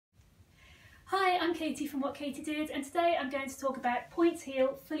Katie from What Katie Did, and today I'm going to talk about point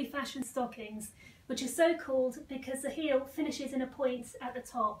heel fully fashioned stockings, which are so called because the heel finishes in a point at the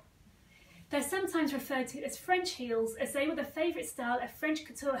top. They're sometimes referred to as French heels, as they were the favourite style of French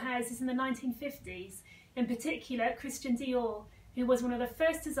couture houses in the 1950s, in particular Christian Dior, who was one of the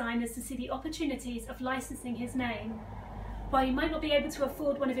first designers to see the opportunities of licensing his name. While you might not be able to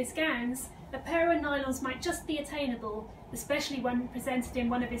afford one of his gowns, a pair of nylons might just be attainable, especially when presented in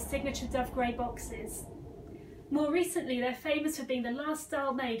one of his signature dove grey boxes. More recently, they're famous for being the last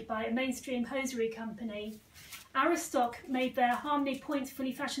style made by a mainstream hosiery company. Aristoc made their Harmony point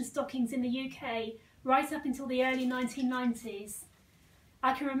fully fashioned stockings in the UK right up until the early 1990s.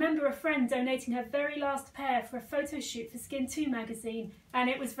 I can remember a friend donating her very last pair for a photo shoot for Skin 2 magazine, and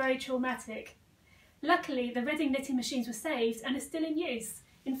it was very traumatic. Luckily, the Reading knitting machines were saved and are still in use.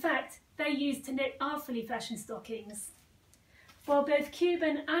 In fact, they're used to knit our fully fashioned stockings. While both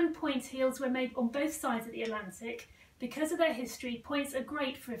Cuban and point heels were made on both sides of the Atlantic, because of their history, points are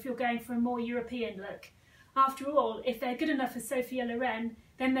great for if you're going for a more European look. After all, if they're good enough for Sophia Loren,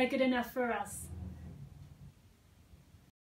 then they're good enough for us.